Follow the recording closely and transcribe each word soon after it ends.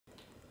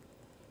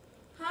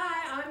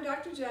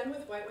Dr. Jen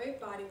with White Wave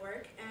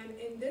Bodywork, and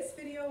in this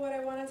video what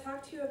I want to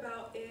talk to you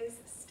about is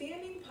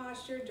standing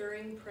posture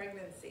during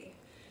pregnancy.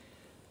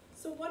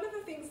 So one of the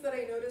things that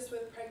I noticed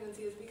with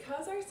pregnancy is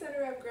because our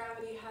center of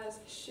gravity has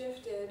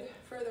shifted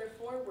further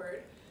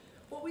forward,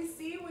 what we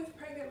see with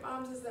pregnant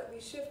moms is that we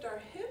shift our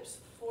hips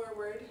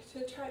forward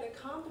to try to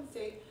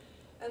compensate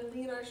and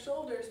lean our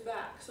shoulders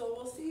back. So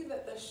we'll see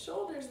that the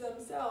shoulders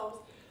themselves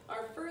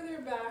are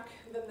further back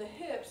than the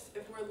hips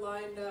if we're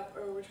lined up,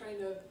 or we're trying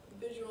to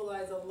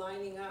visualize a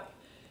lining up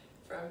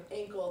from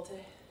ankle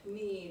to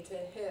knee to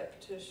hip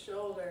to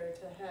shoulder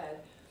to head.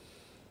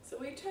 So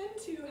we tend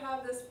to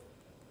have this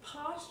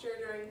posture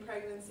during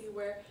pregnancy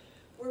where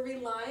we're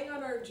relying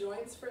on our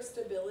joints for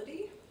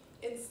stability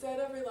instead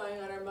of relying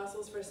on our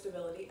muscles for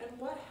stability. And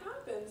what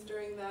happens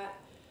during that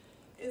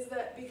is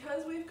that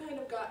because we've kind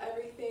of got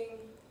everything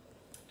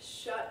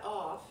shut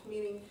off,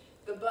 meaning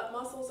the butt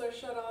muscles are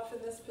shut off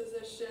in this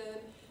position,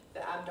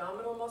 the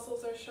abdominal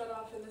muscles are shut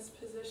off in this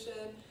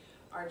position,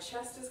 our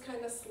chest is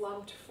kind of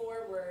slumped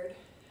forward,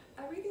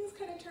 everything's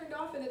kind of turned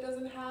off and it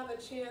doesn't have a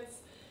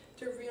chance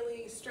to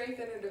really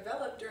strengthen or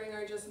develop during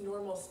our just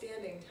normal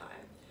standing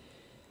time.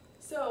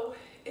 So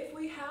if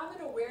we have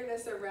an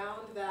awareness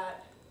around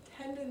that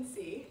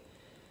tendency,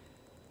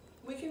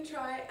 we can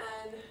try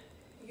and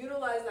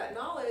utilize that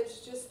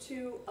knowledge just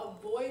to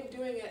avoid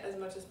doing it as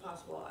much as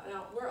possible.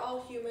 Now, we're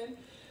all human.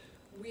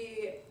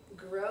 We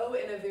grow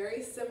in a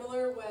very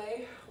similar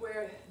way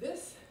where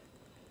this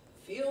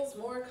feels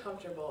more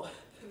comfortable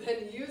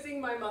than using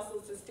my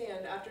muscles to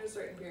stand after a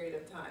certain period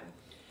of time.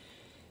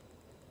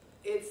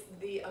 It's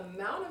the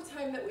amount of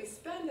time that we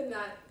spend in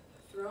that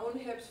thrown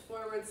hips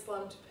forward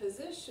slumped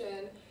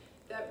position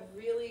that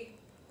really,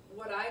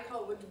 what I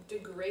call, would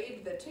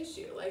degrade the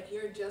tissue. Like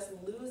you're just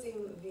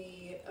losing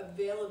the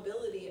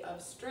availability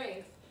of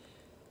strength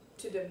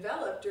to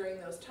develop during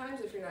those times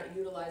if you're not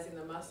utilizing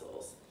the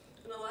muscles.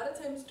 And a lot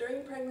of times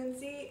during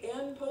pregnancy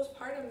and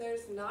postpartum,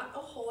 there's not a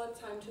whole lot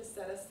of time to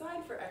set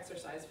aside for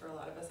exercise for a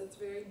lot of us. It's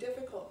very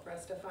difficult for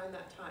us to find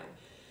that time.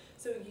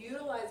 So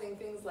utilizing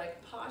things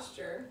like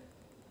posture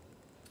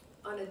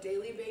on a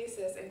daily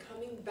basis and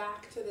coming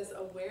back to this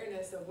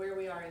awareness of where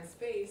we are in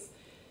space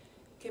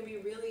can be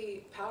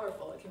really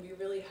powerful. It can be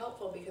really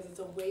helpful because it's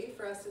a way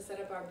for us to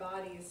set up our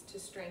bodies to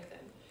strengthen.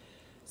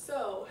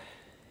 So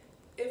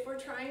if we're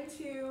trying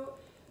to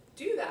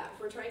do that, if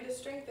we're trying to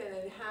strengthen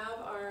and have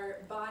our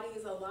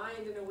bodies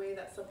aligned in a way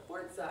that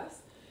supports us,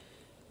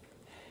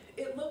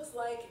 it looks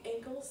like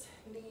ankles,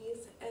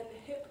 knees, and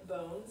hip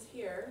bones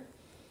here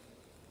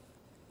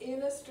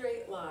in a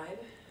straight line,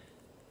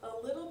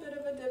 a little bit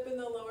of a dip in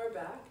the lower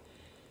back,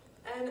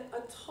 and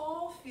a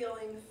tall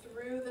feeling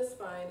through the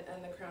spine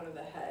and the crown of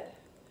the head.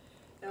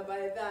 Now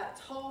by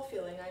that tall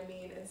feeling, I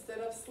mean instead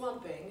of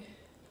slumping,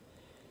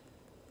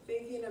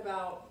 thinking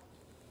about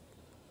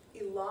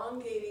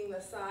elongating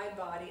the side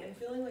body and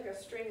feeling like a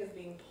string is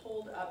being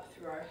pulled up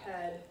through our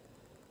head,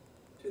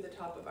 through the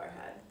top of our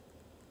head.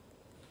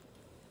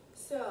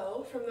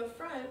 So from the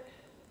front,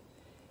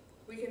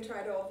 we can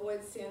try to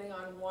avoid standing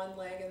on one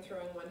leg and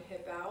throwing one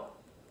hip out,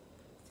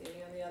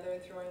 standing on the other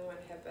and throwing one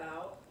hip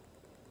out,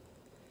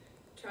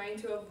 trying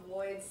to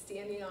avoid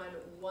standing on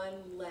one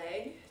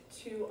leg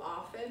too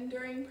often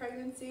during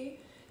pregnancy,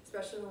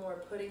 especially when we're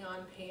putting on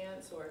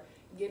pants or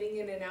getting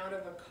in and out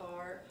of a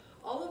car.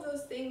 All of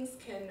those things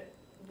can,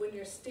 when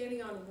you're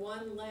standing on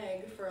one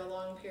leg for a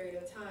long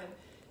period of time,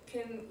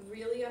 can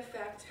really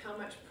affect how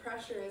much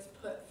pressure is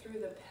put through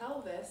the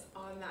pelvis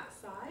on that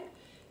side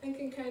and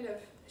can kind of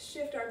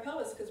shift our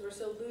pelvis because we're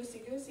so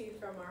loosey-goosey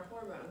from our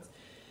hormones.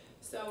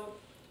 So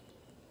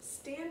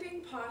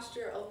standing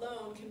posture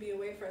alone can be a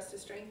way for us to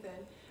strengthen,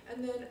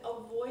 and then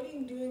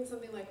avoiding doing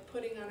something like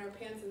putting on our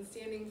pants and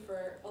standing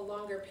for a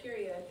longer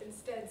period,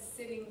 instead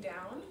sitting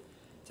down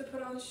to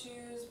put on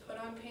shoes, put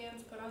on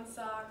pants, put on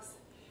socks,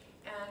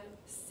 and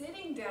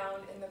sitting down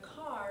in the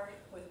car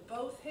with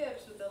both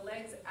hips, with the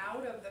legs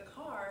out of the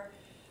car,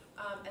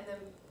 and then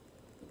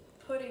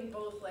putting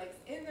both legs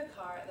in the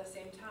car at the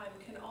same time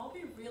can all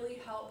be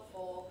really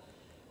helpful,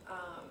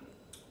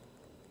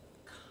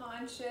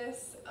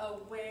 conscious,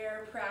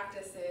 aware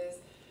practices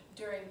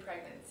during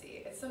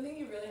pregnancy. It's something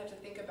you really have to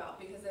think about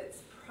because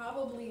it's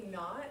probably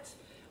not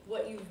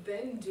what you've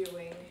been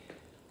doing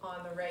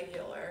on the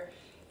regular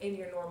in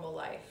your normal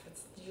life.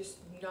 It's just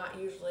not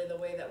usually the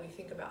way that we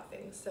think about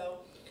things. So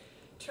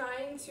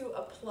trying to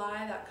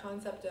apply that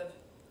concept of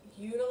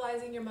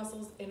utilizing your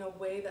muscles in a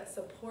way that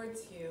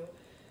supports you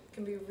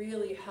can be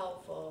really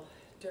helpful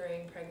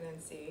during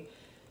pregnancy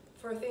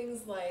for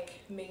things like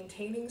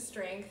maintaining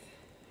strength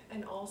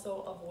and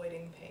also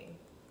avoiding pain.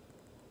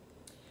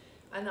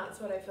 And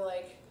that's what I feel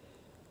like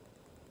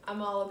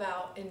I'm all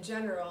about in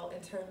general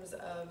in terms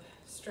of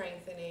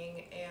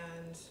strengthening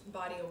and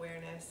body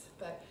awareness,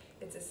 but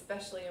it's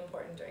especially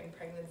important during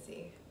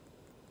pregnancy.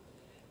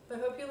 So I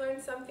hope you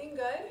learned something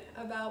good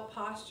about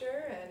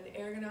posture and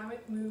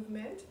ergonomic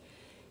movement,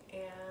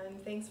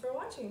 and thanks for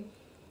watching.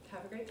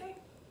 Have a great day.